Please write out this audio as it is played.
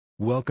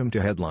Welcome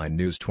to Headline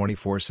News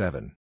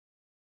 24/7.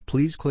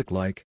 Please click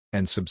like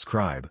and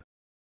subscribe.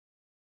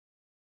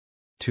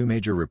 Two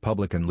major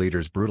Republican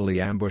leaders brutally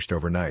ambushed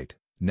overnight,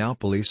 now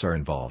police are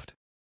involved.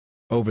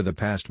 Over the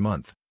past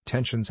month,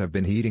 tensions have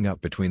been heating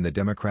up between the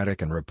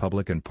Democratic and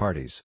Republican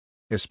parties,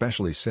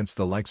 especially since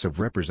the likes of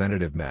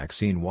Representative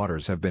Maxine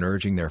Waters have been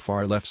urging their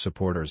far-left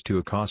supporters to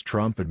accost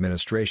Trump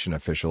administration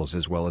officials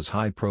as well as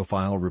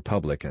high-profile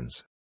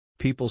Republicans.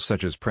 People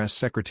such as Press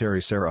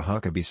Secretary Sarah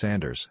Huckabee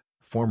Sanders,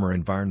 former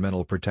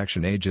Environmental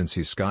Protection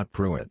Agency Scott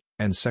Pruitt,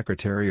 and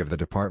Secretary of the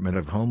Department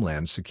of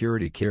Homeland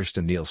Security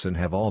Kirstjen Nielsen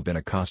have all been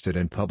accosted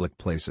in public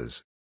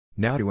places.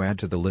 Now to add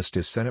to the list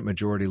is Senate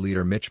Majority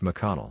Leader Mitch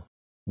McConnell.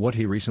 What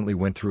he recently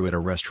went through at a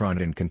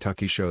restaurant in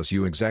Kentucky shows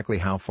you exactly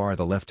how far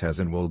the left has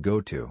and will go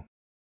to.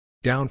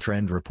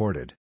 Downtrend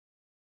reported.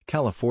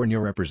 California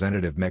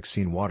Representative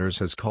Maxine Waters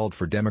has called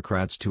for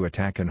Democrats to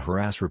attack and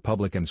harass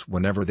Republicans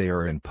whenever they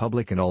are in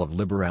public, and all of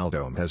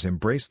liberaldom has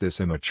embraced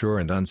this immature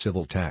and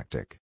uncivil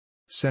tactic.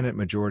 Senate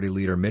Majority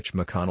Leader Mitch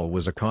McConnell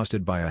was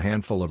accosted by a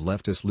handful of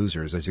leftist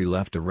losers as he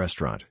left a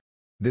restaurant.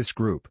 This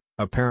group,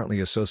 apparently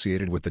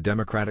associated with the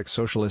Democratic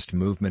Socialist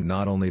movement,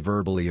 not only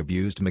verbally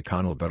abused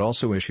McConnell but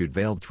also issued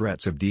veiled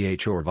threats of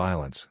DH or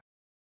violence.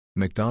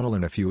 McConnell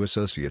and a few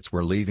associates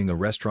were leaving a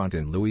restaurant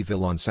in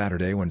Louisville on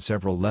Saturday when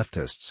several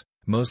leftists,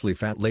 mostly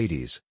fat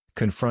ladies,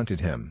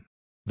 confronted him.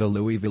 The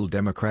Louisville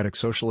Democratic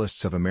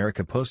Socialists of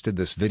America posted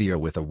this video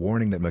with a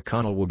warning that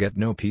McConnell will get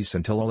no peace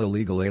until all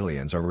illegal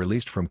aliens are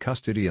released from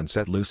custody and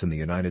set loose in the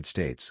United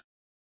States.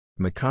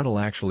 McConnell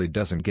actually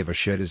doesn't give a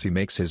shit as he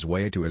makes his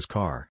way to his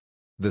car.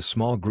 The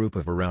small group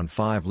of around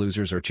 5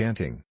 losers are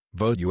chanting,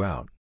 "Vote you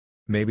out."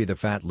 Maybe the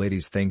fat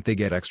ladies think they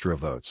get extra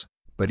votes,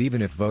 but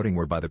even if voting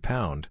were by the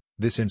pound,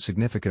 this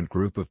insignificant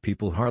group of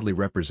people hardly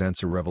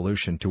represents a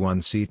revolution to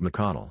unseat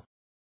McConnell.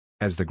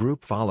 As the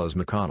group follows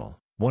McConnell,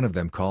 one of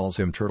them calls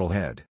him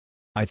Turtlehead.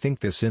 I think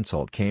this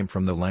insult came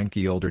from the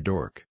lanky older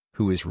dork,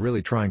 who is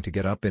really trying to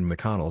get up in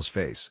McConnell's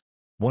face.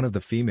 One of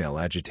the female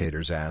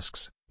agitators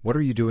asks, "What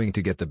are you doing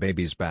to get the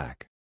babies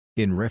back?"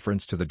 in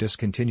reference to the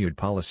discontinued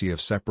policy of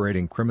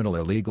separating criminal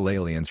illegal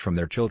aliens from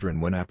their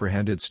children when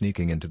apprehended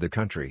sneaking into the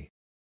country.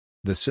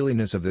 The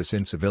silliness of this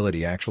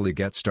incivility actually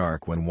gets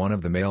stark when one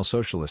of the male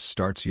socialists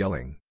starts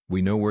yelling,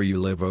 "We know where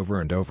you live,"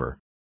 over and over.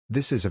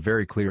 This is a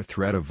very clear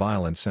threat of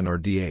violence and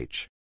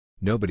RDH.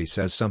 Nobody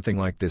says something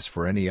like this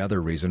for any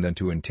other reason than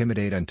to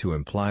intimidate and to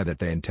imply that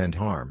they intend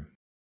harm.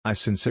 I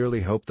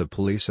sincerely hope the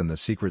police and the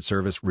Secret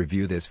Service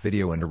review this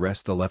video and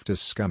arrest the leftist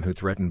scum who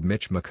threatened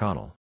Mitch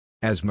McConnell.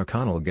 As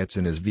McConnell gets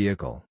in his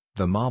vehicle,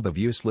 the mob of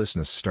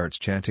uselessness starts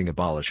chanting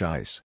 "Abolish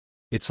ICE."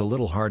 It's a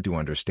little hard to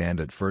understand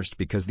at first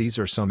because these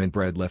are some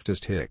inbred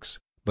leftist hicks,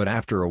 but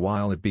after a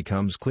while it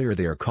becomes clear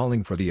they are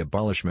calling for the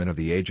abolishment of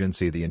the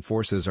agency that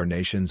enforces our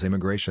nation's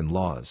immigration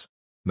laws.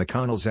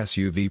 McConnell's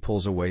SUV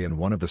pulls away and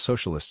one of the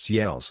socialists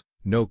yells,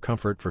 "No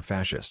comfort for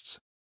fascists."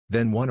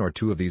 Then one or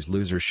two of these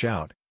losers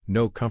shout,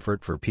 "No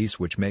comfort for peace,"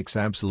 which makes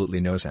absolutely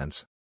no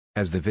sense.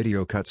 As the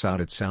video cuts out,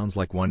 it sounds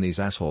like one of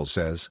these assholes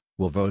says,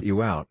 "We'll vote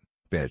you out,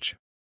 bitch."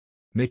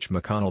 Mitch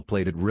McConnell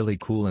played it really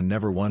cool and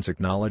never once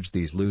acknowledged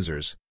these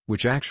losers,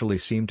 which actually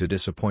seemed to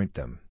disappoint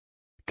them.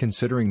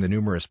 Considering the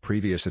numerous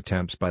previous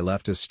attempts by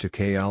leftists to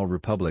KL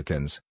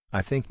Republicans,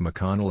 I think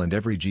McConnell and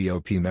every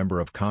GOP member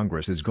of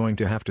Congress is going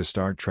to have to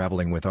start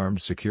traveling with armed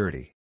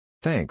security.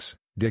 Thanks,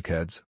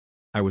 dickheads.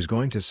 I was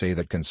going to say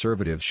that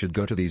conservatives should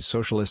go to these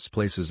socialists'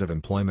 places of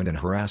employment and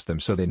harass them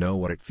so they know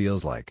what it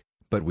feels like,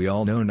 but we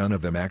all know none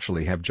of them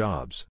actually have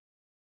jobs.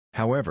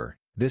 However,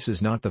 this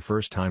is not the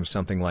first time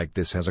something like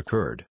this has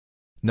occurred.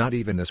 Not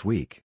even this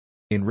week.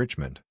 In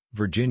Richmond,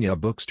 Virginia, a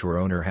bookstore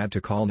owner had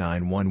to call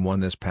 911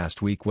 this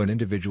past week when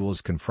individuals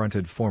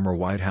confronted former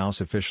White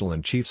House official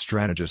and chief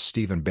strategist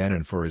Stephen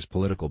Bannon for his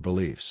political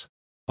beliefs.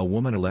 A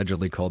woman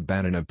allegedly called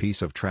Bannon a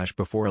piece of trash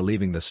before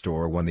leaving the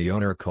store when the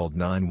owner called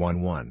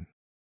 911.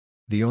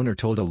 The owner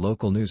told a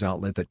local news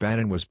outlet that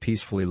Bannon was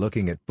peacefully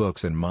looking at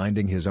books and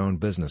minding his own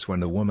business when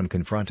the woman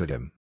confronted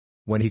him.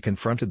 When he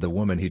confronted the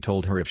woman, he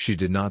told her if she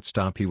did not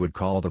stop he would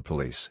call the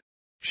police.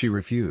 She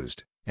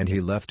refused, and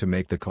he left to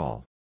make the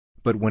call.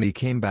 But when he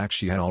came back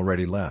she had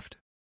already left.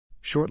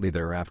 Shortly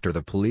thereafter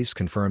the police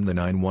confirmed the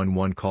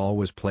 911 call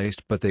was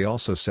placed, but they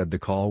also said the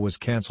call was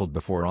cancelled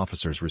before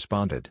officers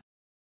responded.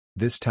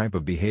 This type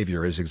of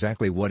behavior is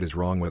exactly what is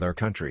wrong with our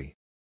country.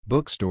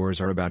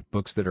 Bookstores are about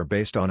books that are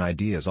based on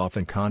ideas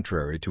often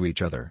contrary to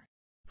each other.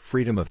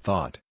 Freedom of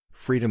thought,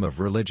 freedom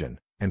of religion,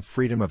 and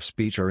freedom of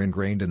speech are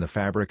ingrained in the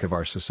fabric of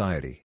our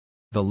society.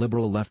 The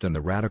liberal left and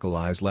the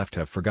radicalized left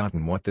have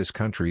forgotten what this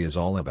country is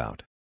all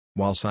about.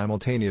 While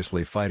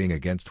simultaneously fighting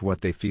against what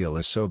they feel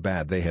is so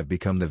bad, they have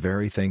become the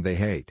very thing they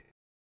hate.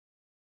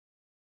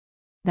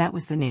 That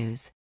was the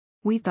news.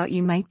 We thought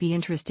you might be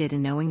interested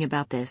in knowing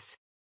about this.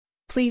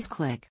 Please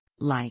click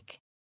like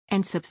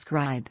and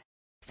subscribe.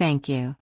 Thank you.